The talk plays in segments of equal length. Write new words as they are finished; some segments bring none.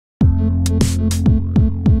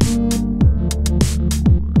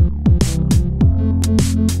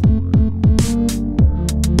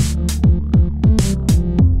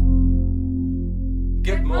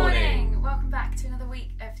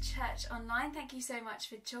Thank you so much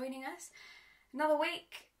for joining us. Another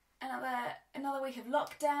week of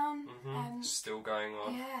lockdown. Still going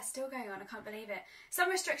on. Yeah, still going on. I can't believe it.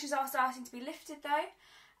 Some restrictions are starting to be lifted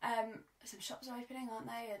though. Some shops are opening, aren't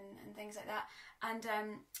they, and things like that. And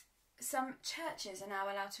some churches are now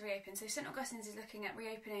allowed to reopen. So St Augustine's is looking at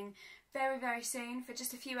reopening very, very soon for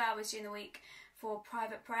just a few hours during the week for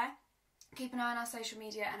private prayer. Keep an eye on our social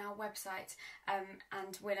media and our website,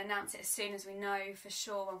 and we'll announce it as soon as we know for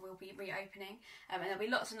sure when we'll be reopening. And there'll be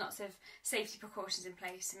lots and lots of safety precautions in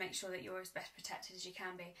place to make sure that you're as best protected as you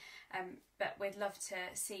can be. But we'd love to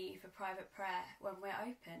see you for private prayer when we're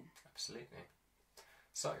open. Absolutely.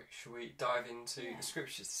 So, shall we dive into the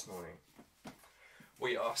scriptures this morning?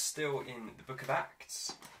 We are still in the book of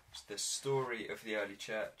Acts, the story of the early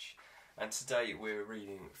church. And today we're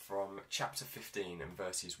reading from chapter 15 and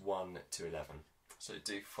verses 1 to 11. So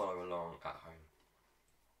do follow along at home.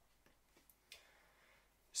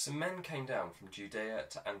 Some men came down from Judea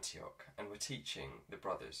to Antioch and were teaching the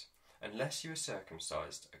brothers, "Unless you are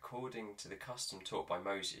circumcised according to the custom taught by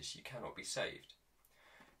Moses, you cannot be saved."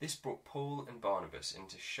 This brought Paul and Barnabas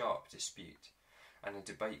into sharp dispute and a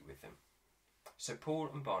debate with them. So Paul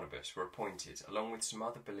and Barnabas were appointed, along with some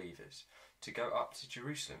other believers, to go up to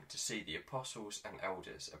Jerusalem to see the apostles and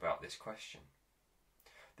elders about this question.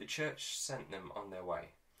 The church sent them on their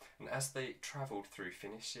way, and as they travelled through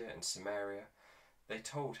Phoenicia and Samaria, they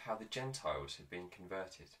told how the Gentiles had been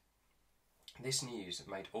converted. This news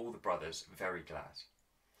made all the brothers very glad.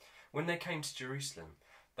 When they came to Jerusalem,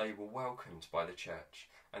 they were welcomed by the church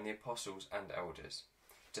and the apostles and elders,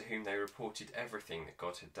 to whom they reported everything that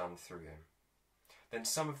God had done through them. Then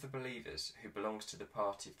some of the believers, who belonged to the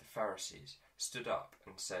party of the Pharisees, stood up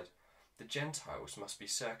and said, "The Gentiles must be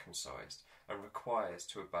circumcised and required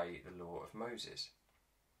to obey the law of Moses."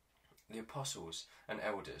 The apostles and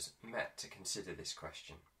elders met to consider this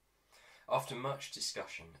question. After much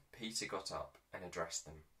discussion, Peter got up and addressed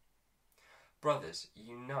them. "Brothers,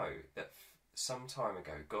 you know that some time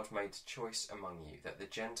ago God made choice among you that the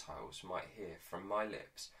Gentiles might hear from my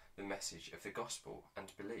lips the message of the gospel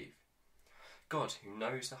and believe. God, who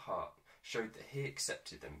knows the heart, showed that he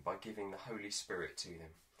accepted them by giving the Holy Spirit to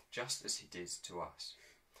them, just as he did to us.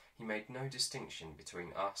 He made no distinction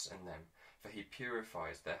between us and them, for he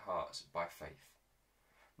purified their hearts by faith.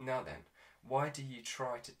 Now then, why do you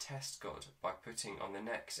try to test God by putting on the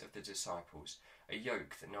necks of the disciples a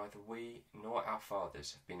yoke that neither we nor our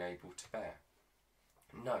fathers have been able to bear?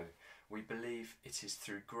 No, we believe it is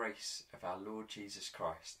through grace of our Lord Jesus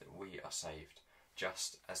Christ that we are saved,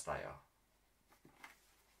 just as they are."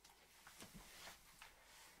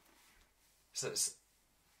 So it's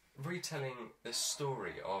retelling the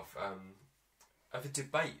story of a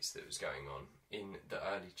debate that was going on in the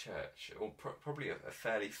early church, or probably a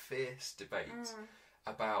fairly fierce debate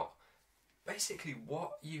about basically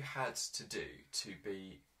what you had to do to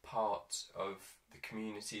be part of the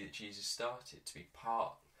community that Jesus started, to be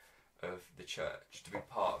part of the church, to be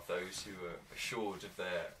part of those who were assured of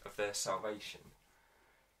their salvation.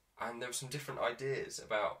 And there were some different ideas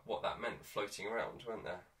about what that meant floating around, weren't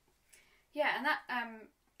there? Yeah, and that,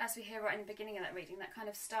 as we hear right in the beginning of that reading, that kind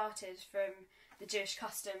of started from the Jewish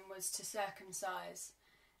custom was to circumcise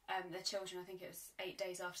their children. I think it was 8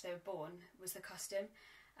 days after they were born was the custom,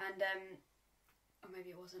 and or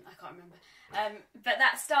maybe it wasn't. I can't remember. But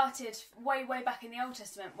that started way back in the Old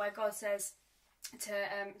Testament, where God says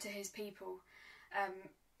to his people,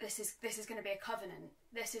 "This is going to be a covenant.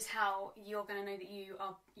 This is how you're going to know that you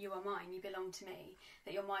are mine. You belong to me.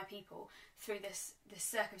 That you're my people through this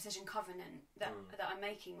circumcision covenant that I'm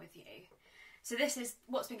making with you." So this is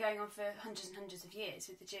what's been going on for hundreds and hundreds of years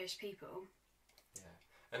with the Jewish people. Yeah,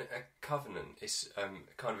 and a covenant is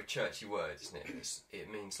kind of a churchy word, isn't it? It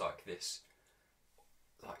means like this,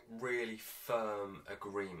 like really firm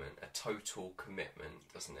agreement, a total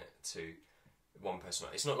commitment, doesn't it, to one person.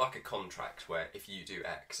 It's not like a contract where if you do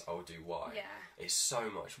X, I'll do Y. Yeah. It's so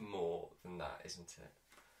much more than that, isn't it?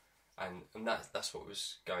 And that's what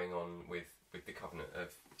was going on with the covenant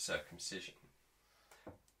of circumcision.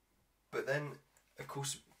 But then, of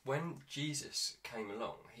course, when Jesus came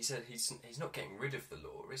along, he said he's not getting rid of the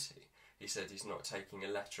law, is he? He said he's not taking a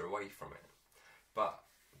letter away from it, but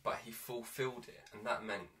he fulfilled it, and that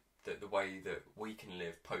meant that the way that we can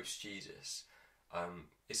live post Jesus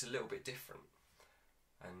is a little bit different.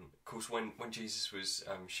 And of course, when Jesus was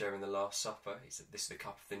sharing the Last Supper, he said, "This is the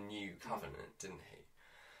cup of the new covenant," didn't he?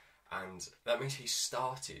 And that means he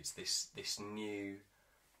started this new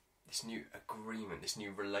agreement, this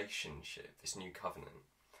new relationship, this new covenant.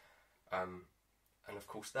 And of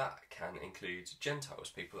course, that can include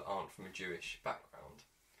Gentiles, people that aren't from a Jewish background.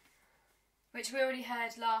 which we already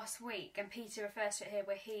heard last week, and Peter refers to it here,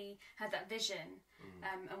 where he had that vision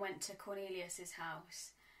and went to Cornelius's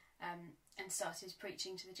house and started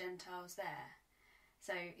preaching to the Gentiles there.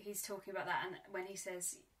 So he's talking about that, and when he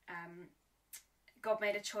says God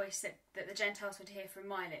made a choice that the Gentiles would hear from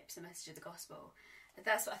my lips the message of the gospel.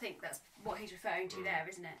 I think that's what he's referring to there,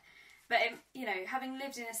 isn't it? But having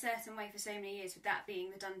lived in a certain way for so many years, with that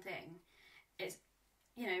being the done thing, it's,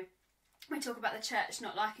 we talk about the church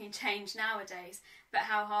not liking change nowadays, but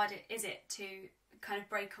how hard is it to kind of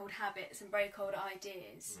break old habits and break old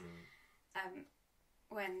ideas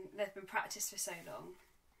when they've been practiced for so long,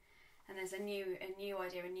 and there's a new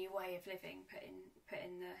idea, a new way of living put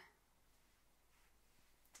in the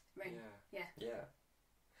ring. Yeah.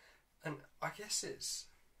 And I guess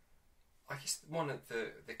one of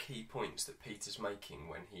the key points that Peter's making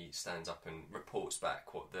when he stands up and reports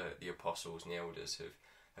back what the apostles and the elders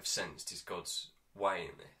have sensed is God's way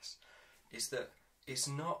in this, is that it's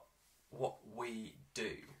not what we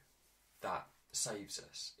do that saves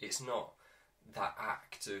us. It's not that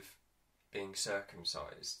act of being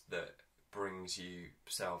circumcised that brings you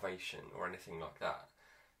salvation or anything like that,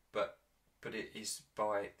 but it is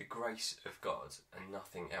by the grace of God and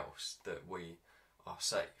nothing else that we are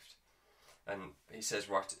saved. And he says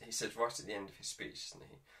right at the end of his speech, doesn't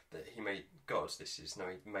he, that he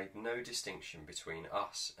made no distinction between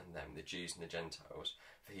us and them, the Jews and the Gentiles,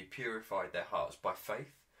 for he purified their hearts by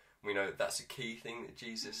faith. We know that's a key thing that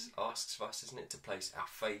Jesus asks of us, isn't it, to place our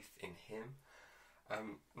faith in him.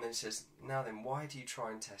 And then it says, now then, why do you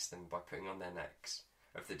try and test them by putting on their necks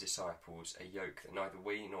of the disciples a yoke that neither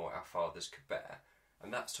we nor our fathers could bear?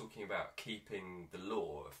 And that's talking about keeping the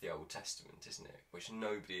law of the Old Testament, isn't it? Which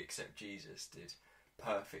nobody except Jesus did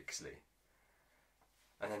perfectly.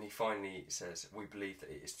 And then he finally says, we believe that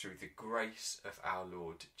it is through the grace of our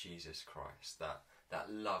Lord Jesus Christ,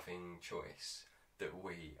 that loving choice, that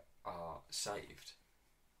we are saved.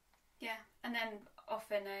 Yeah, and then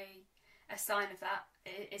often a sign of that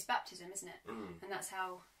is baptism, isn't it? And that's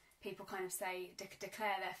how people kind of say,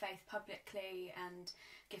 declare their faith publicly and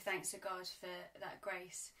give thanks to God for that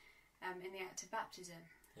grace in the act of baptism.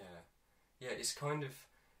 Yeah, it's kind of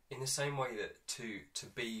in the same way that to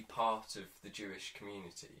be part of the Jewish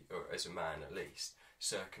community, or as a man at least,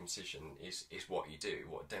 circumcision is what you do,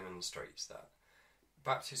 what demonstrates that.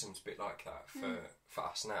 Baptism's a bit like that for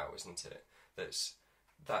us now, isn't it?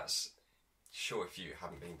 That's sure, if you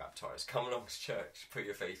haven't been baptised, come along to church, put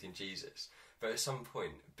your faith in Jesus. But at some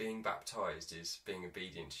point, being baptised is being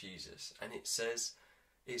obedient to Jesus, and it says,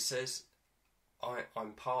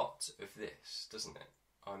 I'm part of this, doesn't it?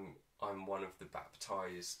 I'm one of the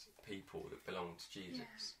baptised people that belong to Jesus.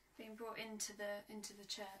 Yeah, being brought into the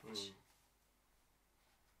church.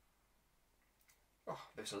 Oh,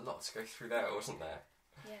 there's a lot to go through there, wasn't there?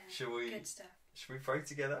 Yeah, good stuff. Shall we pray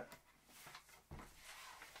together?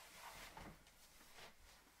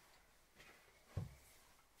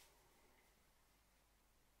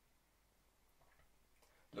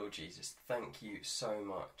 Lord Jesus, thank you so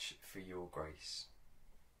much for your grace.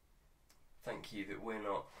 Thank you that we're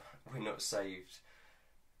not saved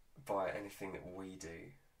by anything that we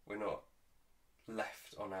do. We're not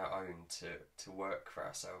left on our own to work for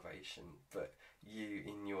our salvation, but you,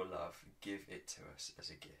 in your love, give it to us as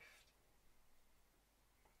a gift.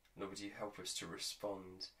 Lord, would you help us to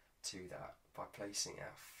respond to that by placing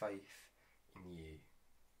our faith in you?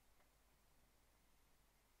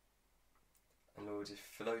 And Lord, if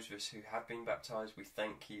for those of us who have been baptised, we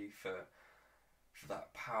thank you for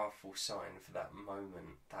that powerful sign, for that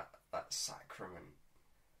moment, that sacrament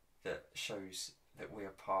that shows that we are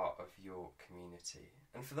part of your community.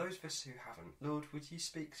 And for those of us who haven't, Lord, would you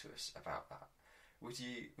speak to us about that? Would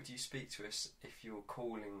you speak to us if you're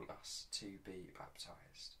calling us to be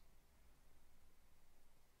baptised?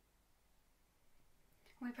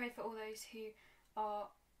 We pray for all those who are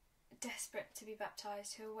desperate to be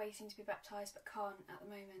baptised, who are waiting to be baptised but can't at the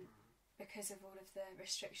moment because of all of the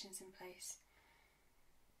restrictions in place.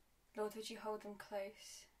 Lord, would you hold them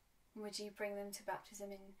close, and would you bring them to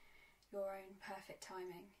baptism in your own perfect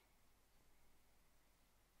timing?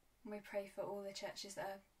 And we pray for all the churches that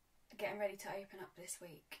are getting ready to open up this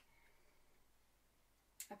week.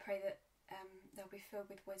 I pray that they'll be filled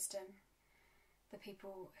with wisdom. The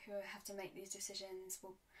people who have to make these decisions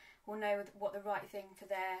will know what the right thing for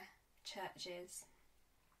their church is.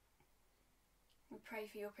 We pray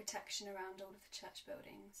for your protection around all of the church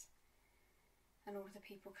buildings and all of the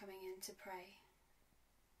people coming in to pray.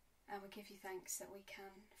 And we give you thanks that we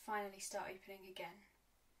can finally start opening again.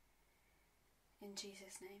 In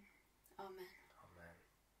Jesus' name, amen. Amen.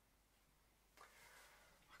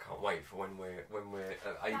 can't wait for when we're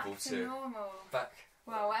able back to normal. Back.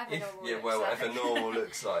 Well, whatever normal. Yeah, looks well, like. whatever normal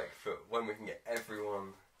looks like, for when we can get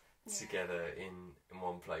everyone together in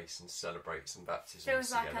one place and celebrate some baptisms Feels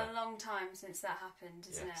together. like a long time since that happened,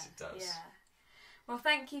 doesn't it? Yes, it does. Yeah. Well,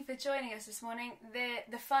 thank you for joining us this morning.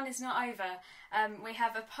 The fun is not over. We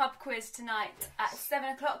have a pub quiz tonight at 7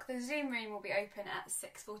 o'clock. The Zoom room will be open at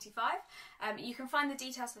 6:45. You can find the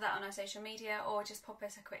details for that on our social media, or just pop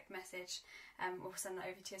us a quick message. We'll send that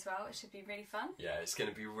over to you as well. It should be really fun. Yeah, it's going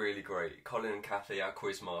to be really great. Colin and Kathy, our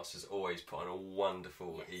quiz masters, always put on a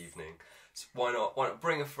wonderful evening. So why not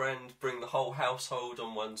bring a friend, bring the whole household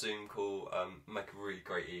on one Zoom call, make a really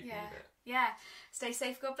great evening of it. Yeah. Stay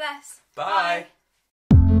safe. God bless. Bye.